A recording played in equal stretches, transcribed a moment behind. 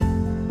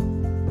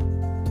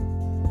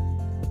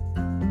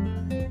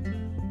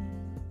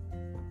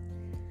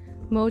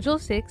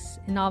Module 6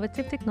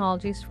 Innovative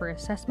Technologies for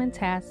Assessment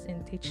Tasks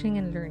in Teaching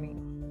and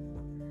Learning.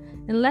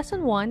 In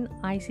Lesson 1,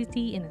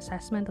 ICT in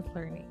Assessment of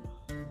Learning.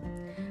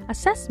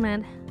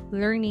 Assessment,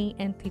 learning,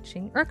 and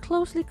teaching are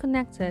closely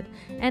connected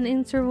and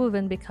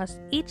interwoven because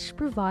each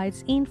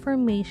provides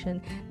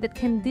information that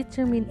can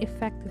determine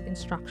effective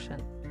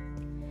instruction.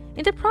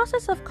 In the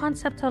process of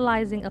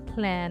conceptualizing a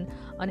plan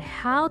on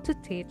how to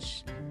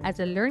teach, as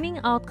the learning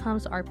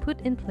outcomes are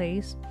put in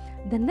place,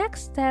 the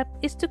next step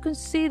is to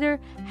consider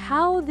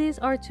how these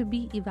are to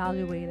be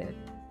evaluated.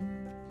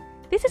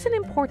 This is an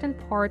important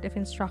part of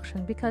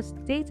instruction because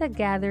data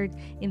gathered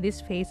in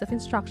this phase of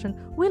instruction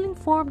will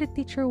inform the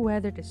teacher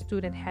whether the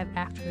student have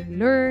actually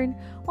learned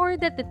or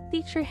that the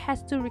teacher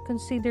has to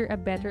reconsider a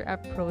better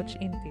approach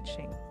in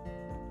teaching.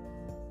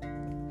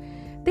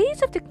 The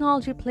use of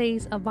technology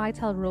plays a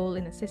vital role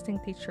in assisting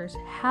teachers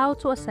how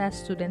to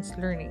assess students'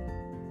 learning.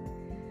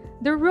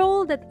 The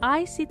role that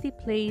ICT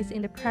plays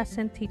in the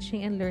present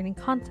teaching and learning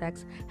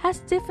context has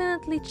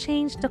definitely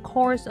changed the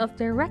course of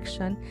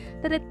direction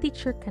that a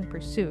teacher can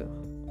pursue.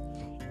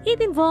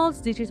 It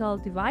involves digital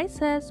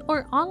devices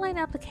or online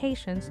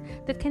applications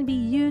that can be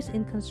used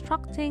in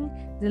constructing,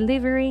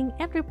 delivering,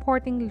 and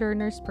reporting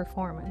learners'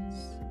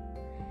 performance.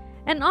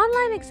 An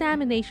online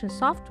examination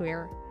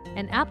software,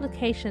 an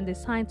application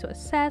designed to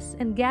assess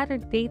and gather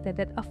data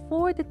that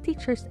afford the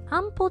teachers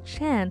ample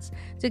chance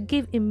to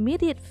give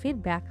immediate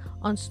feedback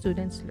on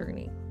students'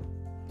 learning.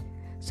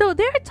 So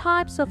there are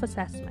types of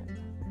assessment.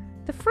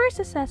 The first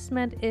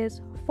assessment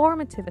is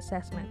formative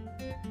assessment.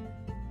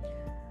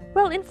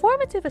 Well, in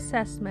formative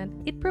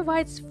assessment, it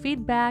provides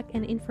feedback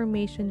and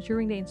information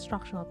during the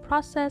instructional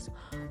process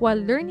while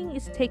learning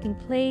is taking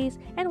place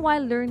and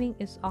while learning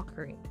is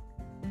occurring.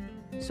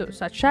 So,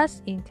 such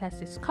as in-class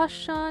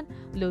discussion,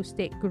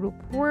 low-stake group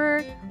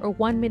work, or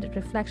 1-minute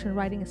reflection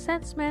writing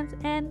assessments,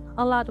 and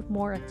a lot of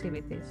more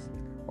activities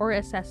or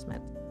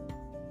assessment.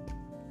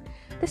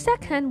 The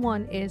second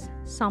one is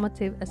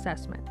summative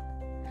assessment.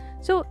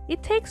 So,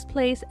 it takes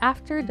place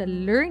after the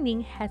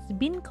learning has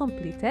been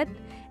completed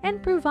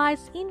and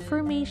provides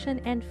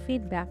information and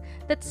feedback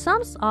that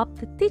sums up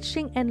the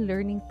teaching and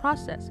learning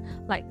process,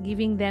 like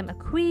giving them a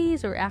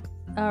quiz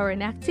or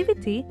an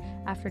activity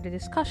after the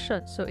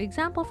discussion. So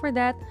example for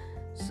that,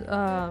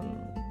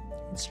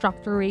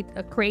 instructor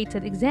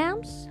created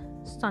exams,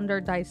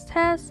 standardized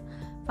tests,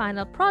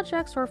 final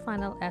projects, or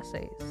final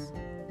essays.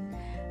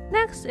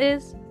 Next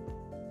is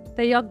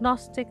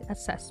diagnostic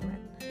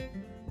assessment.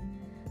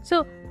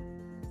 So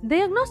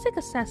diagnostic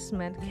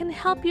assessment can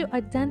help you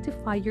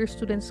identify your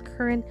students'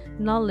 current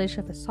knowledge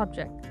of a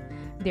subject,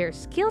 their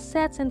skill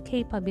sets and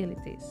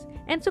capabilities,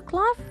 and to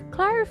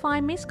clarify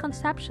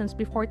misconceptions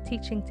before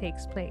teaching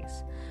takes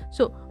place.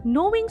 So,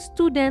 knowing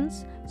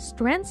students'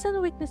 strengths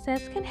and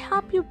weaknesses can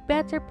help you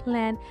better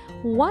plan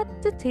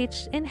what to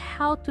teach and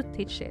how to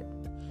teach it.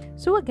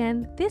 So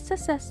again, this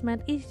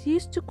assessment is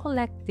used to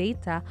collect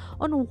data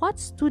on what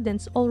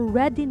students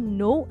already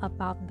know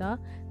about the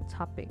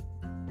topic.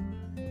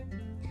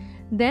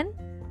 Then,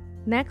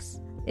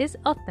 next is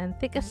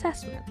authentic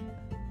assessment.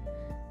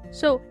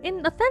 So,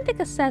 in authentic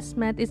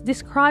assessment, it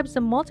describes the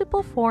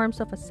multiple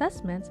forms of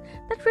assessments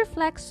that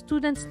reflect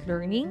students'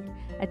 learning,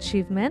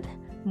 achievement,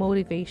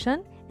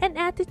 motivation, and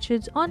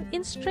attitudes on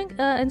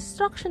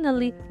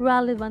instructionally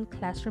relevant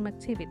classroom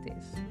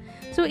activities.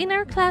 So, in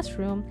our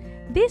classroom,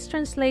 this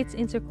translates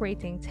into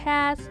creating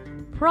tasks,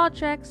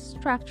 projects,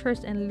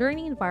 structures, and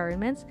learning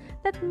environments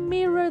that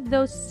mirror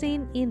those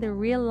seen in the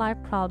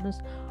real-life problems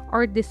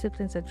or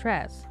disciplines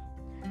addressed.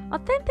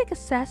 Authentic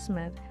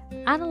assessment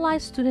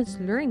analyzes students'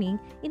 learning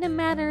in a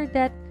manner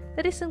that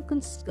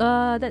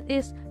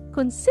is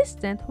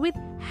consistent with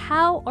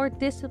how our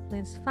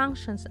disciplines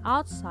functions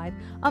outside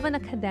of an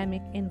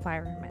academic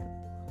environment.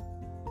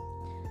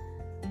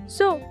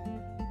 So,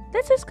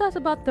 let's discuss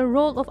about the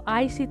role of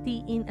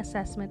ICT in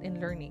assessment and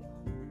learning.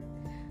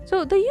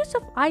 So, the use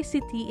of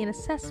ICT in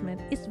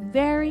assessment is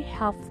very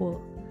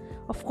helpful.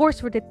 Of course,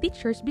 for the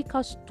teachers,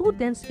 because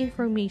students'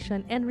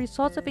 information and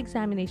results of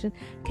examination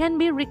can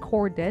be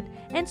recorded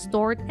and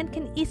stored and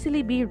can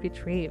easily be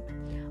retrieved.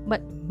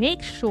 But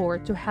make sure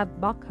to have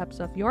backups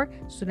of your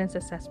students'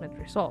 assessment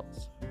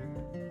results.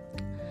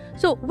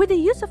 So, with the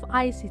use of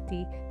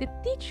ICT, the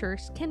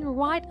teachers can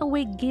right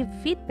away give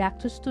feedback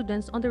to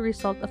students on the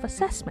result of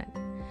assessment.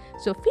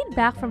 So,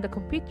 feedback from the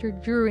computer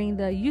during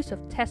the use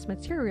of test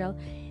material,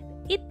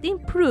 it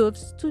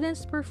improves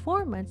students'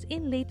 performance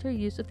in later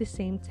use of the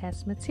same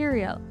test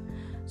material.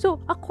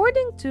 So,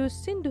 according to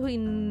Sindhu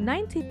in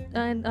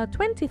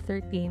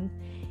 2013,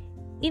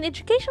 in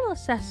educational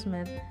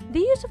assessment, the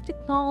use of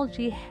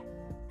technology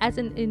as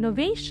an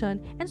innovation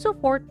and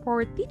support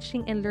for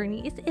teaching and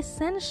learning is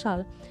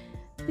essential.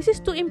 This is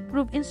to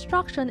improve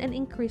instruction and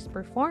increase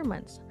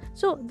performance.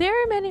 So, there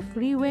are many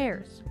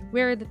freewares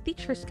where the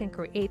teachers can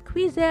create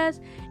quizzes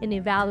and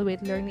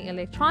evaluate learning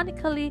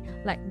electronically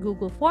like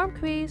Google Form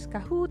Quiz,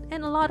 Kahoot,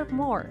 and a lot of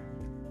more.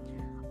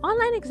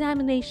 Online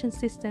examination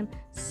systems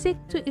seek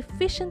to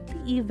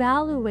efficiently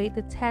evaluate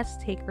the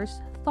test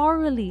takers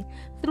thoroughly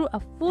through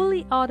a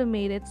fully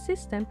automated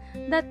system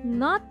that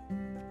not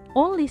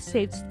only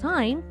saves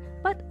time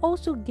but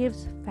also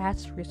gives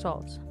fast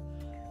results.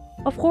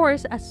 Of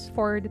course, as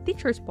for the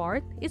teacher's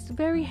part, it's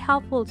very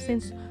helpful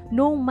since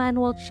no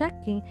manual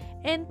checking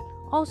and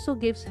also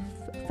gives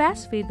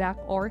fast feedback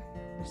or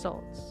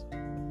results.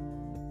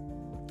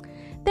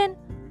 Then,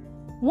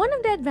 one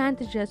of the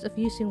advantages of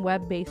using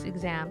web-based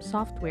exam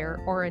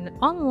software or an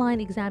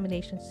online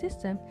examination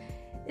system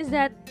is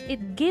that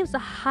it gives a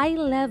high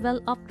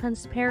level of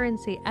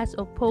transparency as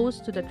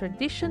opposed to the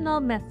traditional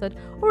method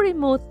or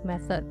remote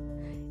method.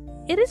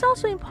 It is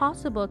also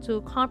impossible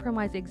to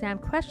compromise exam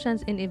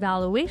questions and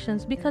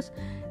evaluations because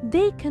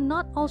they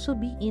cannot also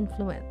be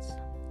influenced.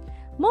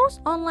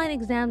 Most online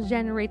exams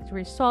generate the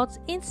results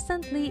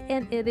instantly,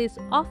 and it is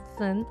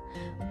often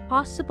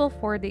possible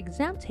for the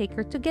exam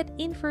taker to get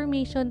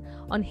information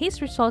on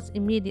his results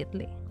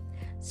immediately.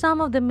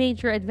 Some of the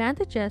major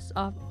advantages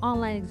of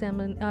online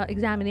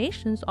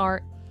examinations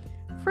are: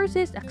 first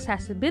is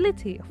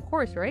accessibility, of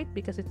course, right?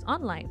 Because it's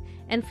online,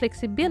 and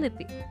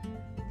flexibility.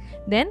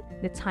 Then,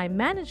 the time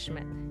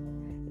management.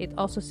 It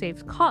also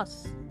saves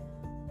costs.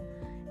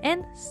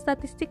 And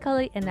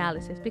statistical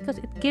analysis, because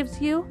it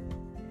gives you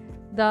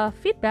the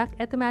feedback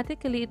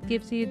automatically, it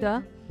gives you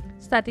the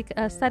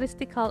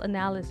statistical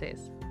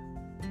analysis.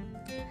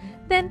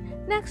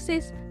 Then, next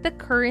is the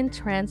current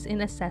trends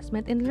in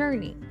assessment and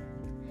learning.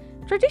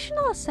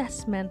 Traditional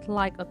assessment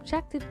like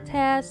objective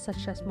tests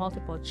such as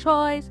multiple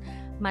choice,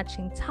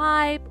 matching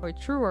type, or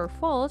true or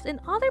false, and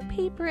other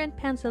paper and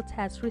pencil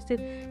tests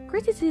receive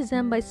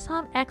criticism by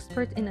some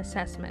experts in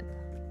assessment.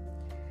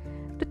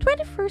 The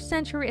 21st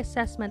century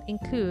assessment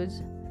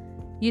includes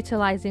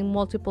utilizing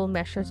multiple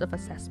measures of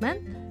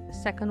assessment. The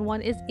second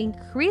one is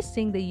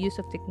increasing the use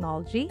of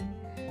technology.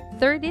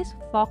 Third is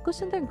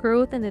focus on the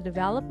growth and the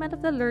development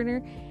of the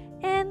learner.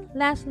 And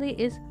lastly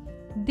is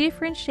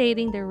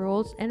differentiating the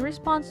roles and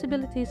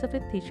responsibilities of the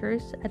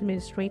teachers,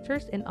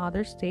 administrators, and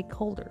other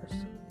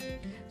stakeholders.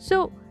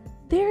 So,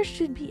 there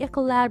should be a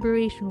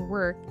collaboration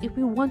work if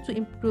we want to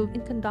improve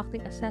in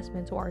conducting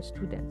assessment to our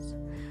students.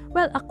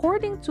 Well,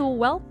 according to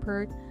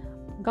Welpert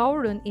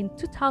Gaurun in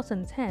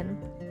 2010,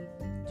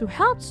 to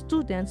help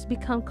students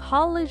become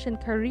college and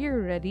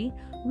career ready,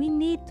 we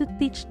need to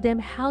teach them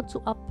how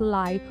to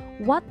apply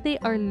what they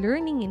are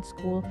learning in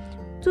school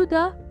to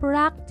the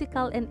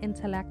practical and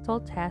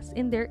intellectual tasks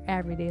in their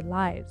everyday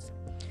lives.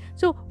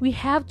 So we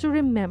have to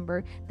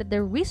remember that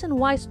the reason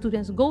why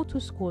students go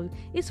to school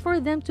is for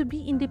them to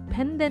be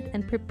independent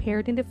and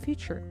prepared in the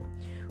future.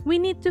 We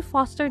need to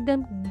foster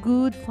them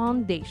good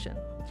foundation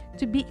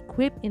to be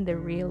equipped in the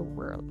real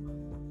world.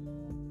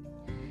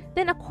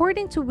 Then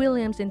according to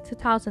Williams in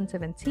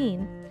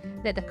 2017,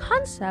 that the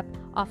concept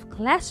of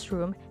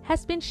classroom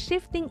has been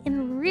shifting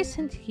in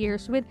recent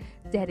years with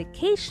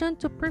dedication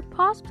to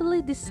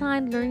purposefully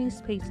designed learning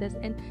spaces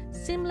and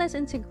seamless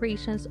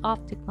integrations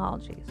of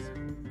technologies.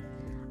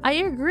 I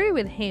agree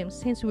with him,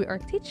 since we are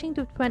teaching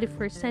to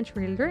 21st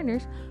century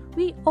learners,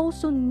 we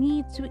also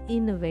need to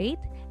innovate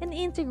and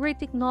integrate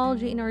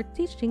technology in our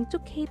teaching to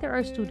cater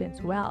our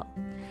students well.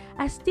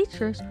 As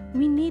teachers,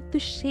 we need to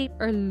shape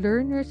our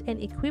learners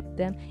and equip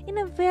them in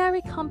a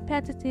very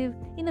competitive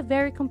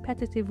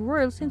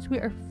world, since we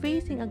are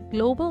facing a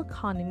global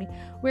economy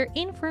where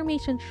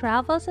information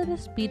travels at the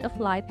speed of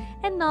light,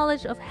 and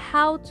knowledge of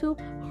how to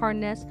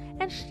harness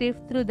and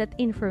shift through that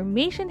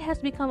information has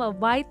become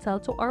vital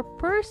to our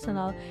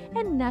personal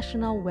and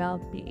national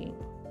well-being.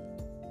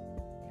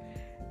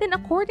 Then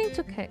according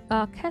to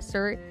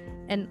Kessler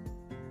and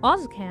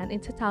Ozcan in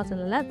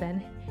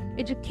 2011,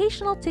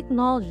 educational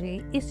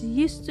technology is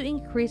used to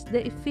increase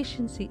the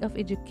efficiency of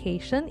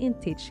education in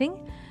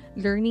teaching,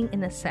 learning,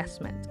 and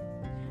assessment.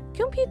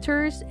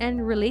 Computers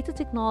and related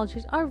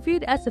technologies are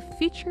viewed as a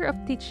feature of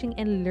teaching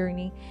and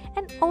learning,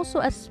 and also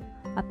as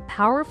a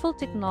powerful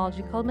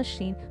technological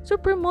machine to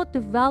promote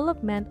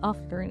development of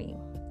learning.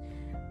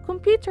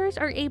 Computers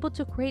are able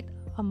to create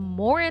a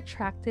more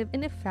attractive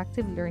and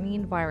effective learning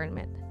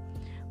environment.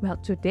 Well,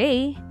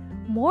 today,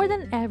 more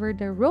than ever,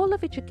 the role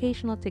of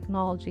educational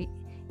technology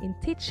in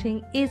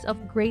teaching is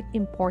of great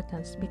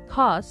importance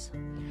because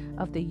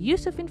of the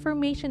use of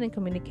information and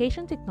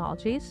communication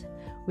technologies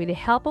with the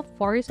help of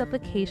various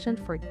applications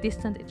for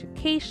distant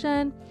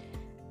education.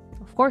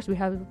 Of course,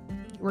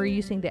 we're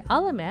using the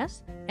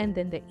LMS and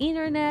then the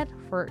internet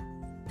for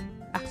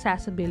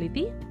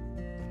accessibility.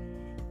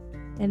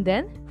 And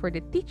then for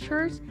the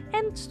teachers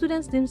and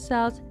students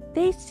themselves,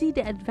 they see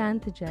the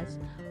advantages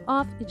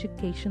of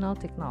educational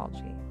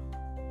technology.